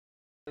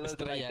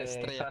Estrella,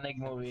 estrella. Sonic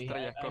movie.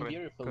 Estrella, I'm corre,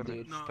 beautiful, corre,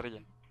 dude. estrella.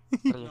 No,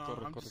 Estrella,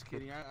 corre, I'm corre, just corre.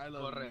 kidding. I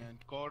love you, man.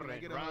 Corre, Can I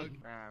get a hug?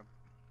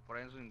 por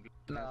eso en inglés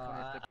No, con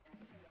este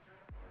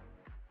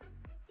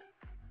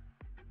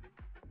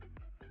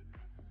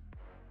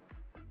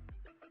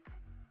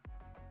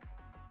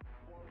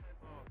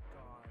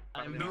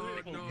I'm No,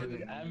 beautiful, no,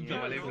 dude. I'm no,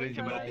 vale, beautiful.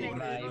 influencia para ti.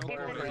 My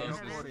boyfriend.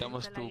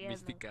 Necesitamos tu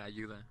mística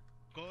ayuda.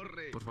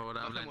 corre. Por favor,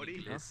 vas a habla en morir.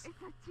 inglés.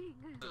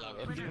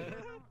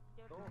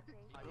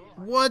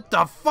 What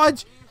the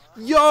fudge?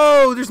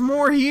 Yo, there's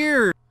more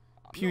here.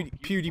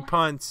 Pewdie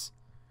punts.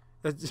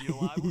 That's Yo,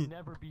 I would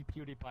never be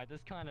PewDiePie.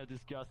 That's kind of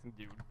disgusting,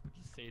 dude.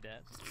 Just say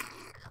that.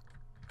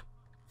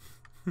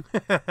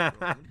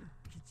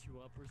 Beat you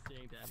up for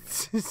saying that,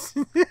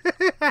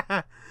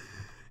 man.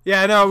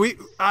 Yeah, no,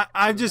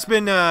 I've just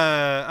been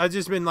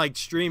like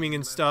streaming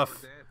and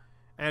stuff,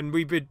 and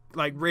we've been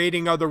like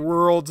raiding other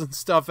worlds and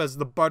stuff as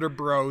the Butter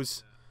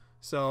Bros.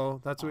 So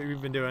that's what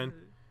we've been doing.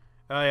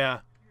 Oh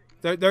yeah,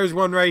 there's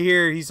one right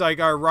here. He's like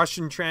our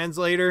Russian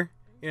translator.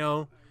 You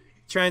know,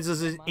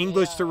 translates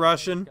English to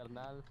Russian.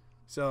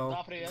 So.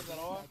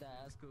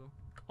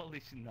 Holy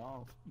shit,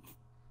 no.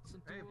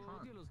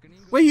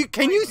 Wait,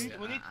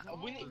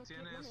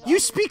 you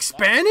speak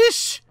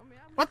Spanish?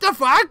 What the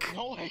fuck?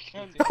 No, I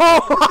can't.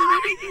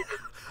 Oh,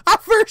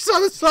 at first I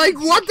was like,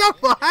 what the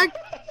fuck?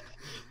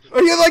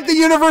 Are you like the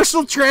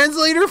universal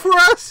translator for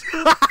us?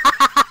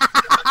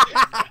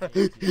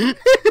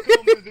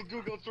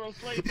 Google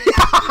Translate.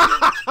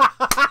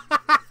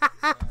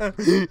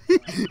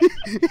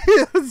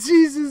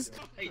 Jesus.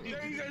 Hey, dude,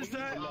 you guys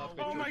that?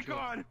 Oh my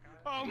god!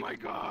 Oh my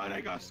god!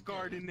 I got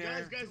scarred in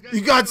there.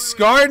 You got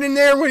scarred in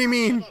there? What do you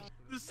mean?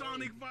 The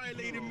Sonic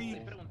violated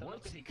me.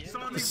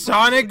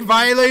 Sonic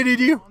violated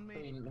you?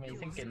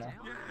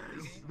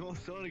 No,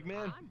 Sonic,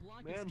 man.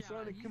 Man,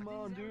 Sonic, come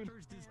on, dude.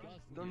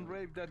 Don't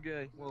rape that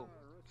guy. Whoa.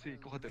 Sí,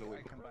 cógetelo,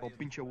 güey. O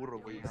pinche burro,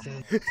 güey.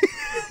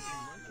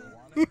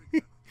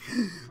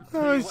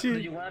 Oh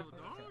shit.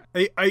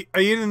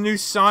 Are you the new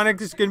Sonic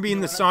that's gonna be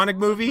in the Sonic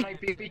movie? My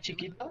pee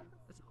chiquito?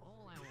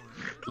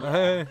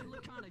 I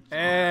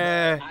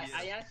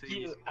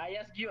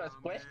ask you a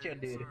question,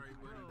 dude.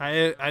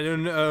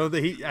 don't know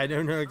I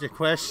don't know the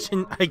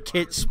question. I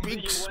can't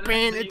speak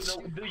Spanish.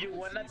 Do you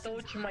wanna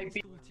touch my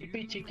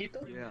pee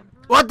chiquito? Yeah.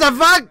 What the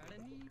fuck?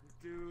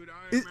 Dude,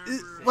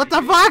 What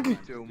the fuck?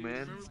 So,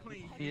 man.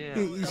 Yeah.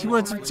 He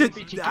wants to.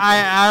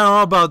 I don't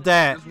know about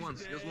that.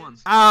 Just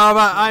once.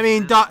 I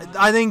mean,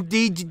 I think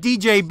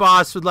DJ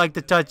Boss would like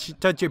to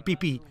touch your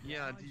pee-pee.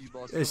 Yeah, D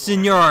boss.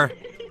 Senor.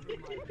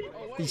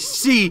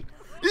 See,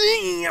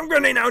 I'm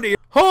running out of here.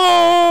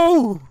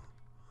 Oh!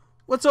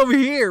 What's over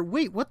here?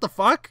 Wait, what the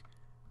fuck?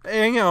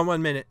 Hang on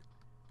 1 minute.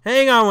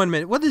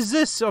 What is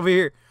this over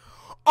here?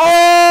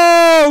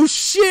 Oh,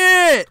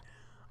 shit!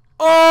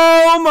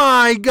 Oh,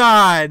 my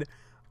God.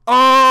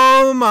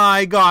 Oh,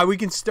 my God. We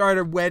can start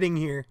a wedding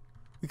here.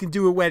 We can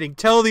do a wedding.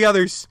 Tell the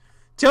others.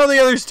 Tell the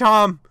others,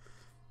 Tom.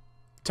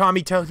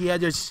 Tommy, tell the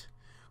others.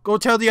 Go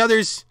tell the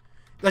others.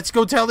 Let's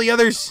go tell the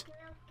others.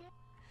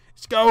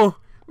 Let's go.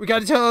 We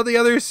gotta tell all the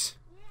others.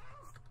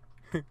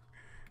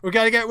 We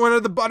gotta get one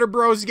of the Butter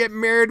Bros to get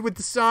married with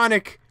the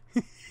Sonic.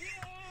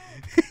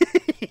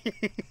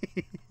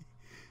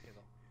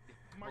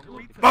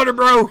 Butter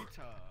Bro!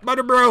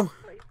 Butter Bro!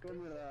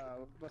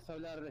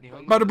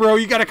 Butter Bro,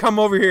 you gotta come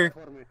over here.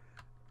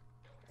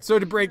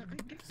 Sorry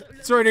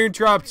to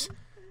interrupt.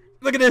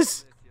 Look at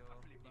this.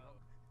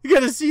 You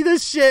gotta see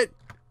this shit.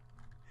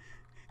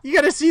 You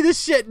gotta see this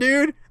shit,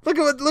 dude. Look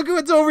at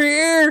what's over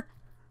here.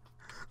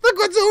 Look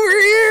what's over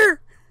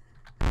here.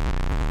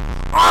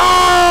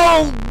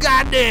 Oh,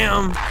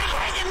 goddamn.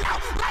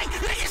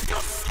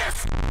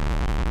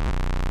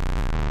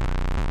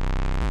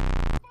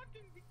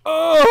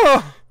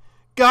 Oh,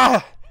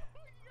 God.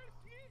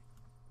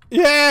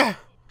 Yeah.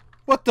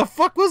 What the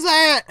fuck was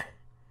that?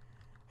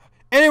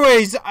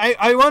 Anyways,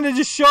 I wanted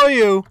to show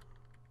you.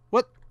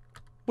 What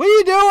are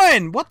you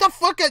doing? What the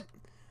fuck?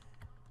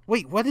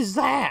 Wait, what is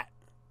that?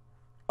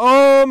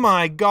 Oh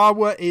my God,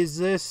 what is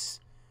this?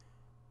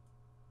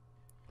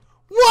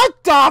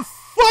 What the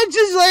fudge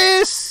is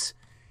this?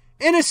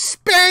 In a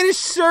Spanish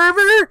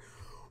server?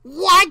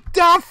 What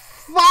the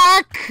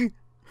fuck?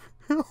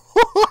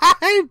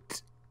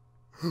 What?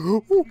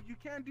 You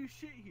can't do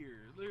shit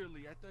here.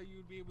 Literally, I thought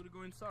you'd be able to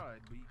go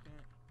inside, but you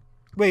can't.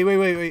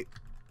 Wait.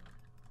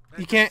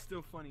 You can't. That's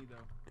still funny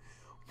though.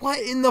 What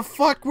in the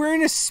fuck? We're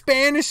in a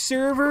Spanish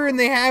server and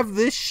they have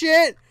this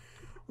shit?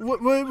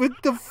 What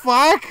the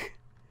fuck?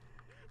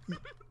 This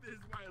is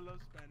why I love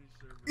Spanish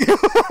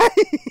servers.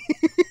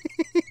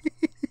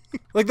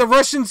 Like the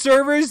Russian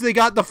servers, they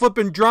got the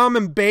flipping drum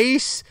and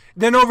bass.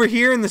 Then over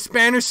here in the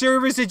Spanish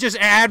servers, they just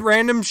add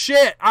random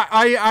shit.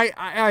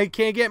 I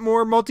can't get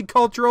more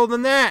multicultural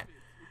than that.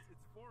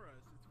 It's for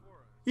us.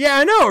 Yeah,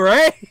 I know,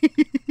 right?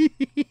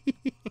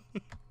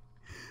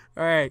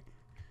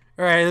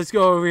 All right, let's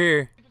go over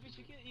here.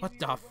 What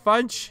the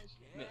fudge?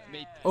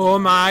 Oh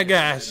my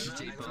gosh.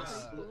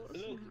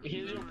 Look,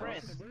 here's your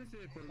friend.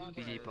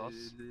 DJ Boss.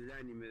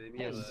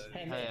 Yes.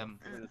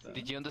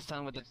 Did you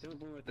understand what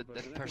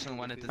that person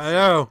wanted to say? I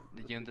know.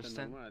 Did you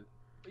understand?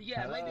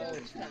 Yeah, maybe I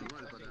understand.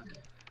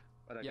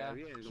 Yeah.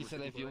 He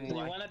said if you You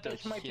wanna want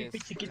touch my his pee-pee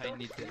chiquito?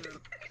 tiny dick.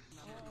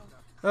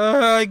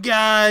 Oh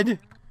God.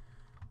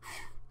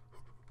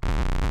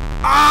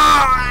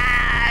 Ah!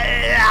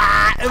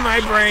 My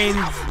brains.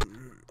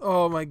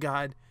 Oh my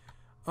God.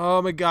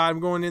 Oh my God. I'm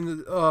going in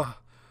the.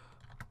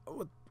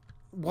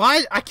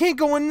 What? I can't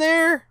go in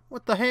there.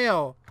 What the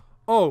hell?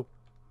 Oh.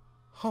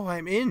 Oh,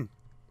 I'm in.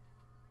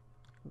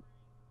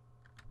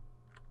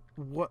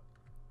 What?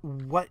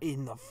 What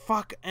in the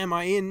fuck am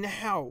I in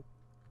now?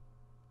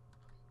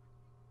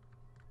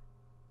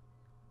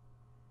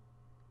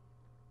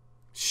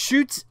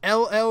 Shoots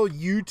LL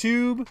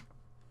YouTube,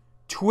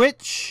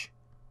 Twitch,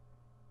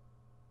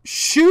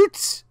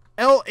 Shoots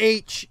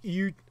LH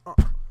you.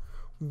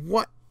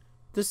 What?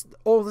 This?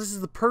 Oh, this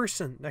is the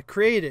person that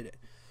created it.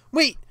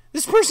 Wait,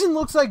 this person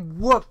looks like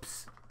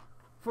Whoops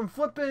from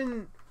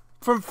flipping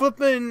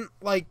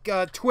like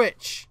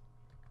Twitch.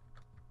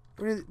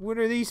 What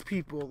are these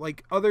people?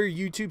 Like other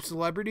YouTube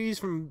celebrities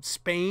from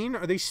Spain?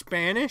 Are they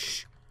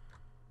Spanish?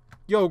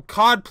 Yo,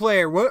 COD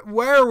player,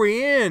 where are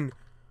we in?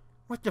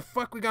 What the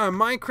fuck? We got a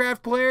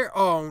Minecraft player?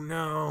 Oh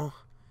no.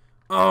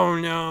 Oh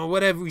no.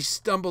 What have we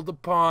stumbled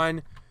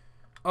upon?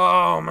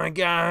 Oh my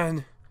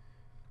God.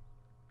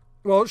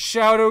 Well,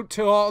 shout out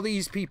to all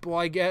these people,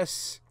 I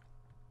guess.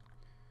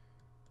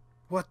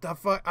 What the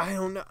fuck? I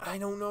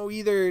don't know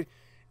either.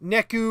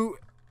 Neku.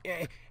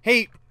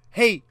 Hey.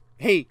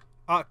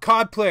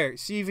 COD player.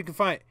 See if you can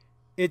find it.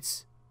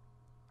 It's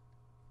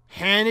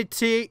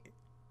Hanity.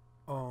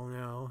 Oh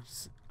no.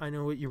 I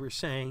know what you were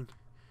saying.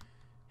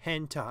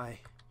 Hentai.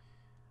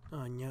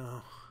 Oh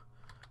no.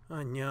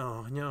 Oh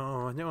no.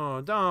 No.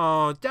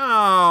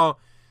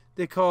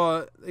 They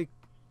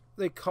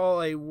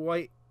call a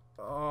white.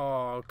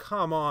 Oh,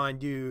 come on,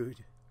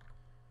 dude.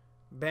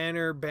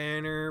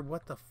 Banner.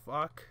 What the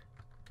fuck?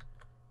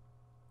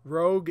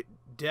 Rogue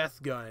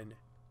Death Gun.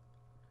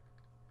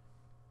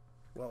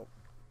 Well,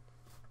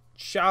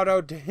 shout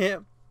out to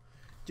him.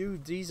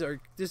 Dude,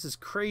 this is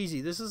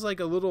crazy. This is like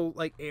a little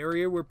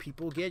area where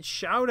people get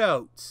shout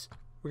outs.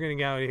 We're gonna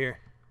get out of here.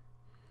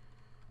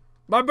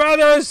 My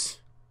brothers!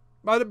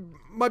 My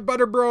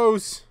butter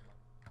bros.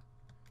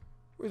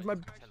 Where's my...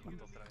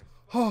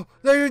 Oh,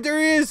 there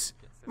he is!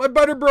 My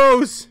butter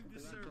bros!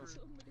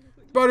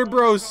 Butter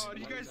bros. Oh,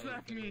 you guys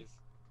left me.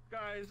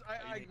 Guys,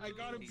 I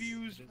got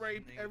abused,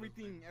 raped,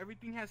 everything.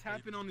 Everything has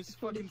happened on this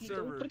fucking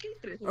server.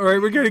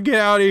 Alright, we're gonna get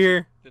out of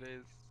here.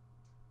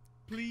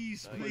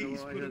 Please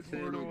put a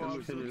portal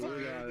up so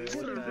tired. This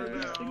server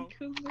now.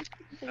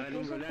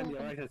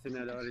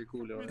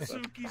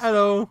 Mitsuki's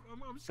Hello.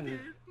 I'm scared.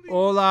 Please.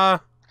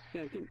 Hola.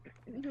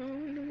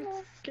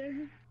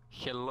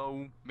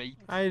 Hello, mate.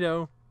 I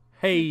know.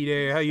 Hey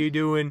there, how you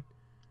doing?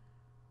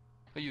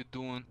 How you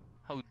doing?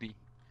 Howdy.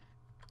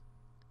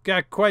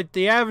 Got quite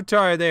the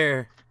avatar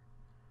there.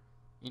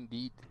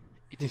 Indeed.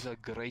 It is a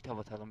great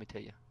avatar, let me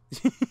tell you.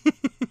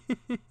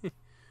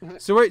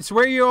 So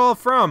where are you all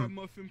from?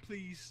 Muffin,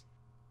 please.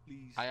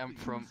 I am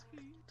from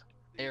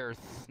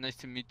Earth. Nice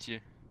to meet you.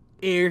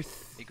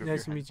 Earth. Hey, grab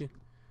Nice your to meet you.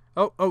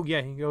 Oh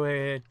yeah, go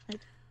ahead.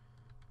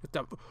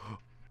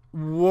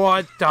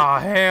 What the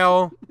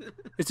hell?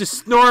 It's a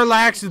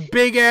Snorlax with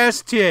big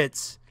ass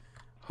tits.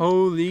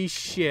 Holy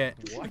shit.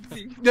 What?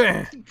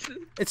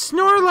 It's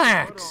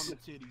Snorlax.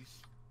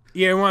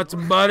 You want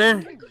some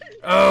butter?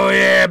 Oh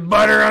yeah,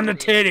 butter on the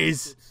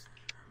titties.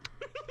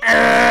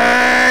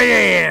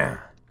 Yeah.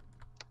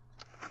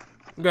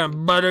 I'm gonna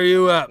butter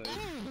you up.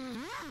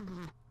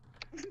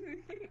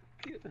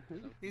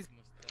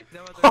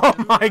 Oh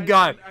my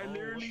God. I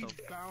literally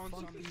bounced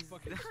on this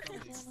fucking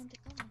stomach.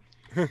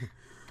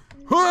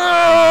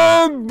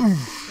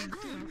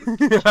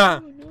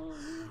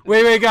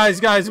 Wait,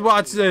 guys,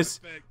 watch this.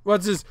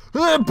 What's this?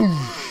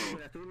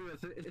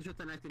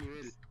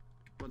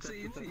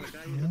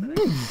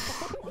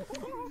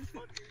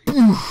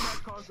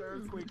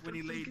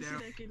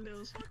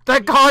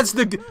 That caused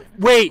the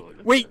wait.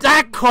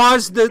 That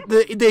caused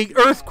the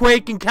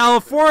earthquake in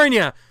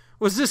California.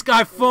 Was this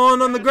guy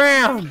falling on the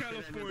ground?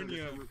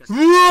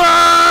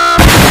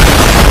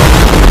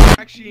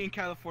 Actually in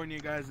California,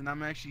 guys, and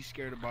I'm actually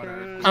scared about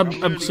it.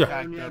 I'm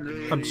sorry.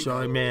 I'm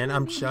sorry, man.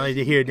 I'm sorry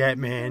to hear that,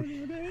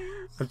 man.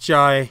 I'm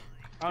sorry.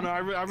 I don't know.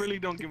 I really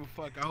don't give a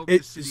fuck. I hope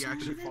this city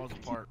actually falls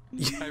apart.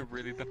 I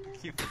really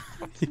don't give a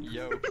fuck.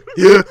 Yo.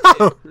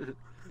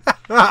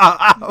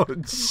 Oh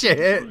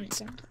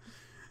shit.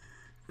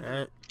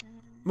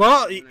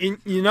 Well,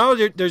 you know,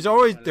 there's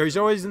always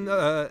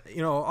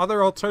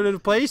other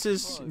alternative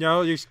places. You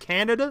know, there's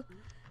Canada.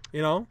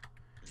 You know,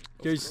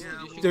 there's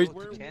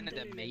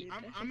Canada, mate.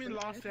 I'm in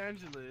Los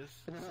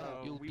Angeles, so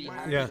You'll be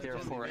might happy there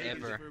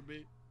forever.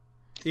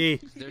 Yeah.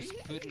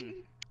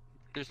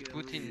 There's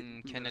Putin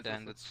in Canada,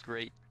 and that's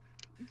great.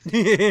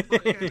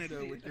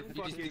 Canada with your It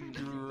is the fucking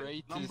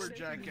greatest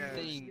lumberjack ass.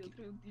 thing.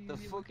 The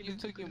fuck are you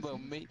talking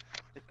about, mate?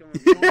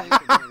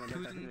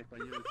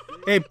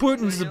 Hey,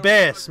 Putin's the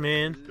best,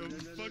 man. The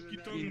fuck you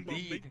talking about,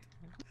 Indeed.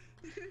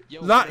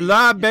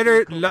 Lot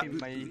better.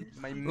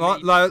 My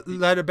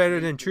Lot better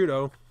than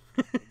Trudeau.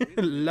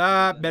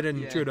 Lot better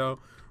than Trudeau.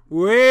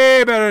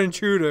 Way better than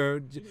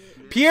Trudeau.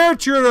 Pierre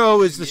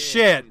Trudeau is the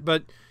shit,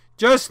 but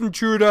Justin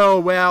Trudeau,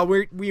 well,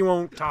 we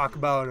won't talk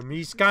about him.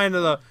 He's kind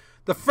of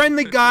the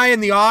friendly guy in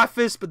the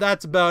office, but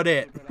that's about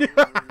it.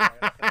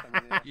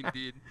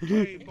 Indeed.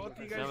 Hey, both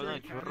of you guys are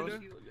in Canada?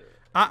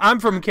 I'm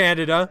from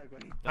Canada.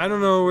 I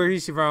don't know where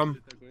he's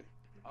from.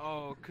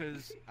 Oh,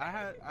 cause I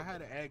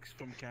had an ex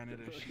from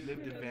Canada. She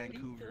lived in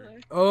Vancouver.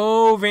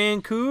 Oh,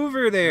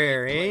 Vancouver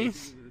there, eh?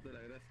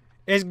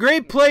 It's a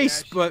great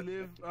place, but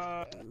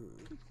Yeah,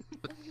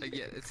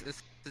 it's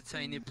a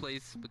tiny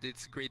place, but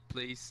it's a great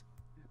place.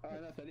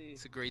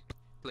 It's a great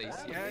place.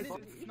 Yeah,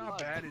 it's not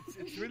bad.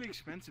 It's really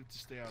expensive to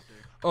stay out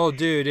there. oh,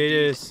 dude, it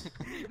is.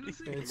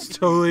 It's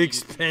totally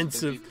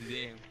expensive.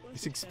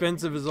 It's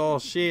expensive as all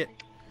shit.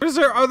 Where's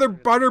our other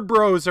butter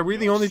bros? Are we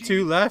the only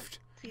two left?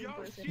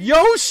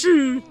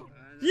 Yoshi!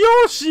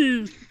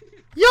 Yoshi!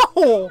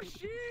 Yo!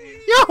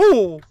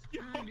 Yo!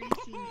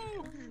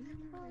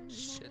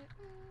 Shit.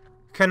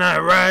 Can I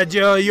ride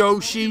your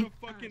Yoshi?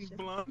 Fucking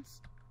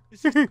blunts.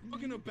 Is he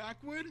smoking a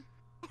backwood?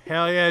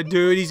 Hell yeah,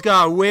 dude. He's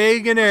got a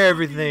wig and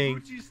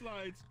everything. Gucci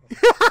slides. Yo,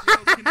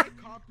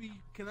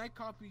 can I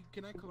clone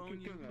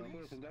you,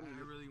 please? I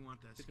really want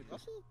that skin.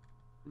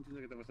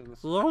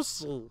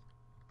 Lossel.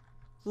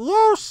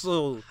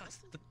 Lossel.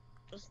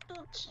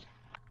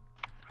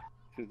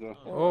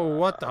 Oh,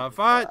 what the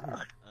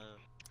fuck?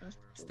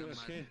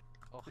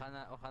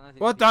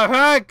 What the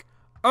heck?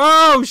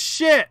 Oh,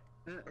 shit.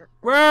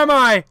 Where am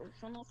I?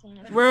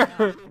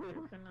 Where?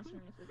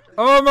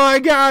 Oh my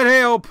god,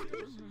 help.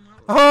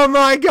 Oh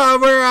my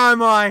god, where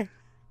am I?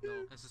 Eso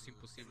es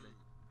imposible.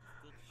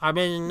 I'm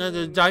in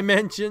another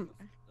dimension.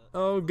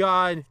 Oh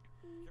god.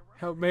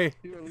 Help me.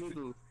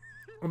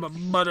 I'm a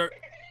butter.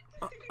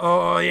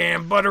 Oh yeah,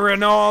 I'm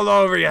buttering all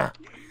over you.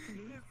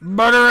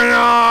 Buttering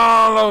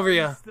all over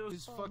you.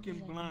 He's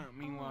fucking blunt.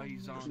 Meanwhile,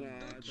 he's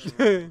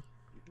on.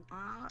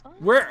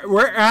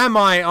 Where am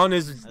I on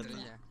his Estrella.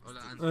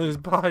 Hola, his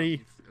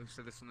body?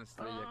 usted es una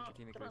estrella. ¿Qué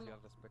tiene que decir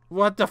al respecto?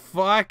 What the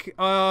fuck?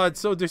 Oh, it's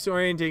so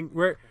disorienting.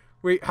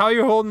 Wait, how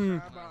you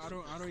holding? I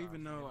don't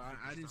even know.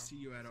 I didn't see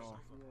you at all.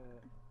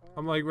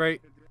 I'm like right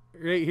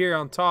here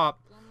on top.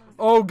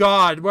 Oh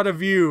god, what a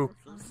view.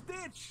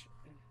 Stitch!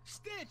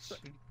 Stitch!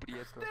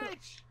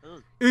 Stitch!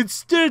 It's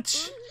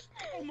Stitch.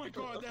 Oh my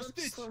god, that's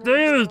Stitch!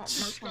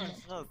 Stitch.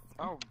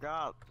 Oh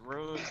god,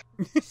 rude.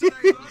 I said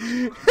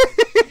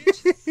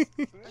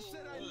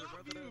I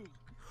love you!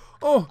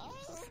 Oh,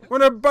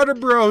 what are butter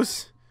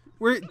bros?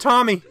 Where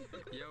Tommy?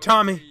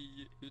 Tommy.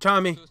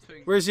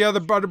 Where's the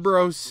other butter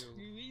bros?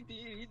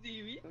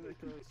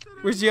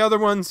 Where's the other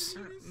ones?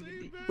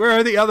 Where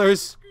are the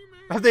others?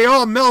 Have they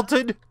all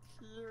melted?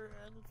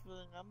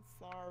 I'm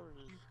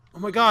sorry. Oh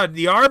my god,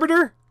 the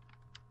Arbiter?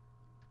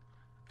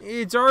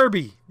 It's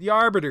Arby, the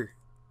Arbiter.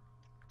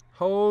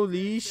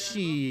 Holy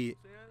shit.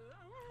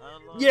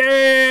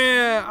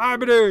 Yeah,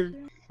 Arbiter.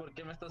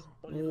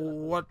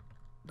 What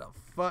the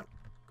fuck?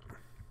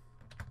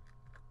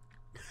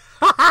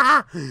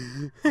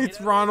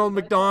 It's Ronald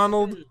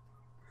McDonald.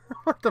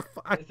 What the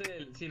fuck?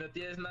 Si no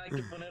tienes nada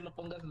que poner, no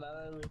pongas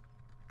nada, güey.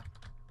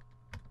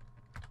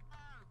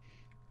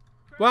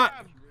 What?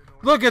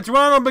 Look, it's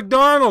Ronald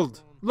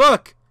McDonald.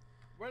 Look.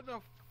 Where the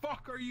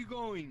fuck are you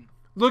going?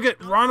 Look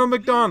at Ronald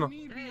McDonald.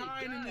 Leave me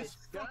behind in this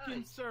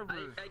fucking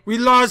server. We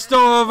lost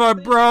all of our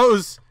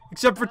bros,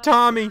 except for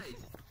Tommy.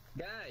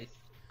 Guys,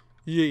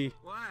 Yeah.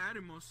 Well, I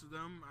added most of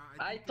them.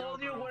 I think they're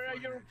told you about where are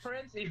your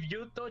foreigners. friends if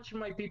you touch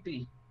my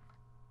pee-pee.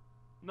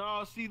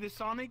 No, see, the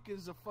Sonic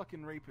is a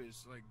fucking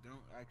rapist. Like,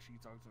 don't actually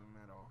talk to him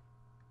at all.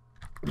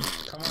 Come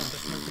on,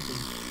 touch my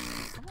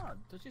pee-pee. Come on,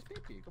 touch his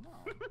pee-pee, come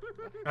on.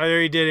 I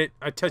already did it.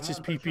 I touched his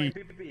Come on, touch my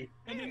pee-pee. pee-pee.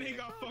 And then they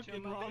got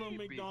fucking Ronald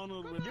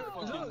McDonald with the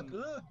Look,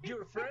 fucking...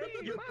 your friend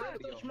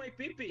touched my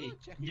pee-pee.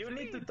 You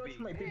need to touch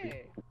my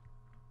pee-pee.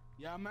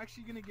 Yeah, I'm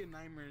actually gonna get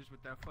nightmares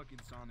with that fucking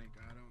Sonic.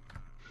 I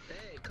don't...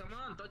 Hey, come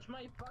on, touch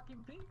my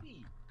fucking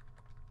pee-pee.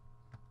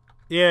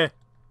 Yeah.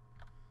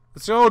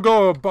 Let's all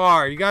go to a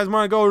bar. You guys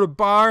want to go to a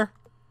bar?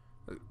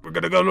 We're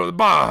gonna go to the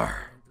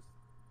bar.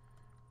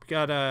 We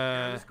got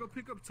Yeah, let's go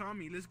pick up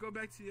Tommy. Let's go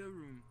back to the other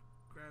room.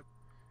 Crap.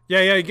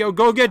 Yeah.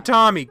 Go get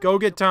Tommy. Go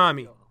get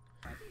Tommy. All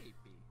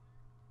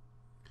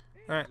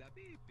right.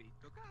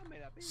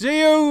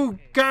 See you,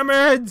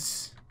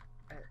 comrades.